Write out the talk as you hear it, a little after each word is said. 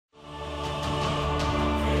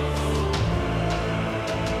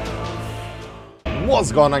What's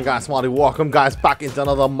going on, guys? Smarty, welcome guys back into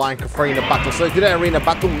another Minecraft arena battle. So today arena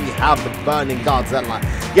battle we have the burning Godzilla.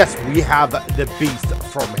 Yes, we have the beast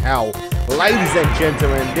from hell. Ladies and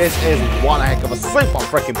gentlemen, this is one heck of a super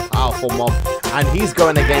freaking powerful mob, and he's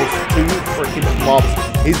going against two freaking mobs.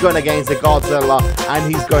 He's going against the Godzilla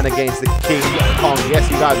and he's going against the King Kong. Yes,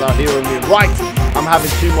 you guys are hearing me right. I'm having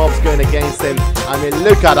two mobs going against him. I mean,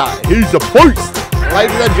 look at that, he's a beast.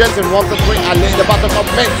 Ladies and gentlemen, 1 to 3, and let the battle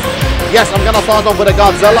commence. Yes, I'm going to start off with a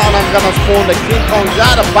Godzilla, and I'm going to spawn the King Kongs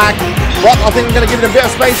at the back. But I think I'm going to give it a bit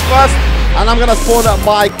of space first, and I'm going to spawn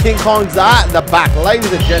my King Kongs at the back. Ladies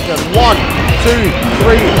and gentlemen, 1, 2,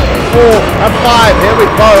 3, 4, and 5. Here we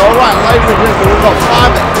go. Alright, ladies and gentlemen, we've got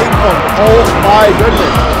 5 King Kongs. Oh my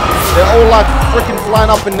goodness. They're all like freaking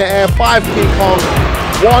flying up in the air. 5 King Kongs,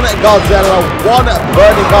 1 Godzilla, 1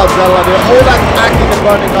 burning Godzilla. They're all attacking the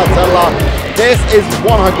burning Godzilla. This is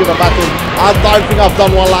one heck of a battle. I don't think I've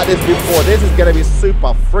done one like this before. This is going to be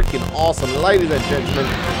super freaking awesome. Ladies and gentlemen,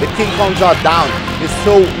 the King Kongs are down. It's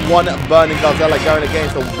still 1 burning Godzilla going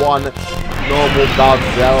against the 1 normal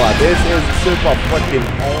Godzilla. This is super freaking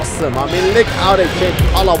awesome. I mean, look how they change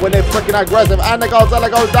color when they're freaking aggressive and the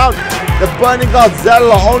Godzilla goes down. The burning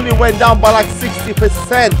Godzilla only went down by like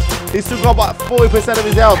 60%. He's still got about 40% of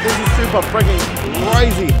his health. This is super freaking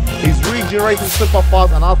crazy. He's regenerating super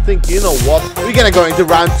fast, and I think, you know what, we're going to go into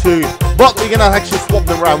round 2, but we're going to actually swap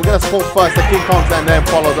them around. We're going to spawn first the King Kongs and then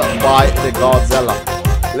followed up by the Godzilla.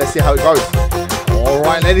 Let's see how it goes.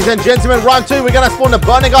 Alright, ladies and gentlemen, round 2, we're going to spawn the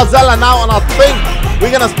burning Godzilla now, and I think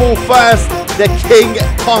we're going to spawn first the King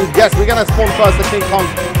Kong. Yes, we're going to spawn first the King Kong.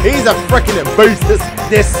 He's a freaking beast.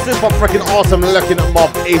 This super freaking awesome looking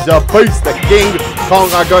mob is a beast. The King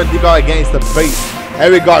Kong are going to go against the beast.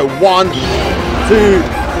 Here we go. 1, 2,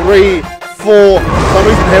 3, 4. For some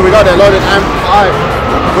reason, here we go. They're loaded. And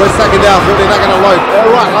 5. For a second there, I thought they're not going to load.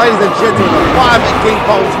 Alright, ladies and gentlemen, 5 King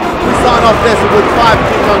Kongs. We start off this with 5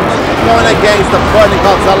 King Kongs going against the burning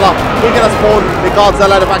Godzilla. We're going to spawn the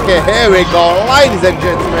Godzilla at the back here. Here we go, ladies and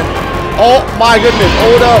gentlemen. Oh my goodness,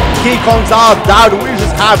 all the King Kongs are down. We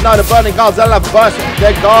just have now the burning Godzilla versus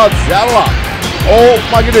the Godzilla. Oh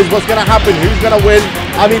my goodness, what's going to happen? Who's going to win?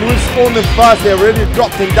 I mean, we've spawned him first. They already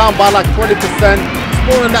dropped him down by like 20%.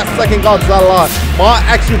 Spawning that second Godzilla might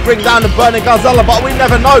actually bring down the burning Godzilla, but we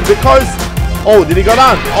never know because... Oh, did he go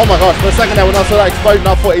down? Oh my gosh, for a second there when I saw that explosion,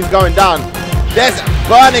 I thought he's going down. There's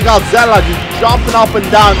burning Godzilla just jumping up and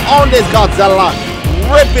down on this Godzilla,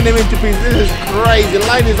 ripping him into pieces. This is crazy.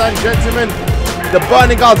 Ladies and gentlemen, the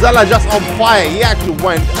burning Godzilla just on fire. He actually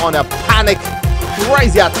went on a panic,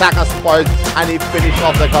 crazy attack, I suppose, and he finished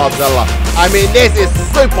off the Godzilla. I mean, this is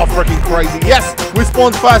super freaking crazy. Yes, we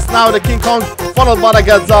spawned first now, the King Kong, followed by the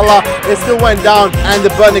Godzilla. It still went down, and the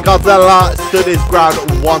burning Godzilla stood his ground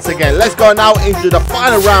once again. Let's go now into the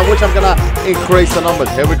final round, which I'm gonna increase the numbers.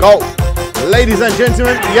 Here we go. Ladies and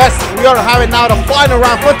gentlemen, yes, we are having now the final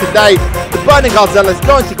round for today. The burning Godzilla is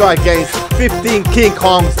going to go against 15 King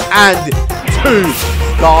Kongs and 2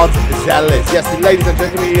 Godzillas. Yes, ladies and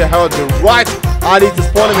gentlemen, you heard me right. I need to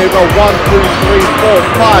spawn him. Here we go. 1, 2, 3, 4,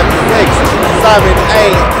 5, 6, 7,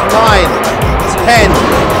 8, 9, 10,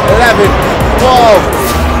 11, 12,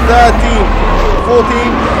 13, 14,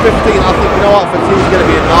 15. I think, you know what, 15 is going to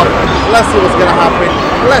be enough. Let's see what's going to happen.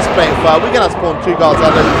 Let's play it fair. We're going to spawn 2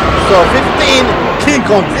 Godzillas. So 15 King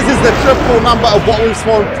Kongs. This is the triple number of what we've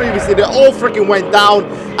spawned previously. They all freaking went down.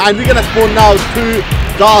 And we're going to spawn now 2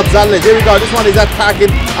 Godzillas. Here we go. This one is attacking.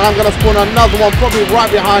 And I'm going to spawn another one probably right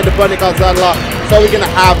behind the burning Godzilla. So we're going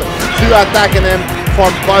to have 2 attacking him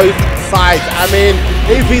from both sides. I mean,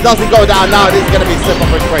 if he doesn't go down now, this is going to be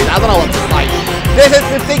super crazy. I don't know what to say. This is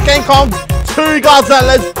 15 King Kongs, 2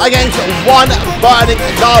 Godzillas against 1 burning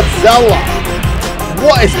Godzilla.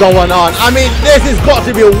 What is going on? I mean, this has got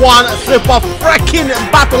to be one super freaking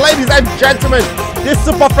battle, ladies and gentlemen. This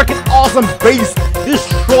super freaking awesome beast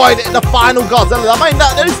destroyed the final Godzilla. I mean,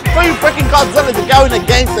 there's 3 freaking Godzillas going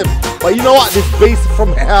against him. But you know what? This beast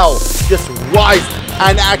from hell just rised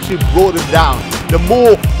and actually brought him down. The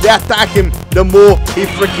more they attack him, the more he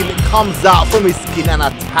freaking comes out from his skin and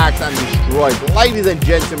attacks and destroys. Ladies and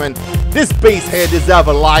gentlemen, this beast here deserves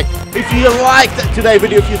a like. If you liked today's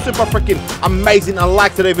video, if you're super freaking amazing and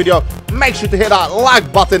like today's video, make sure to hit that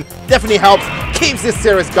like button. Definitely helps, keeps this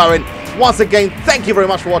series going. Once again, thank you very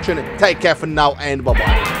much for watching. Take care for now and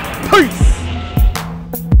bye-bye. Peace!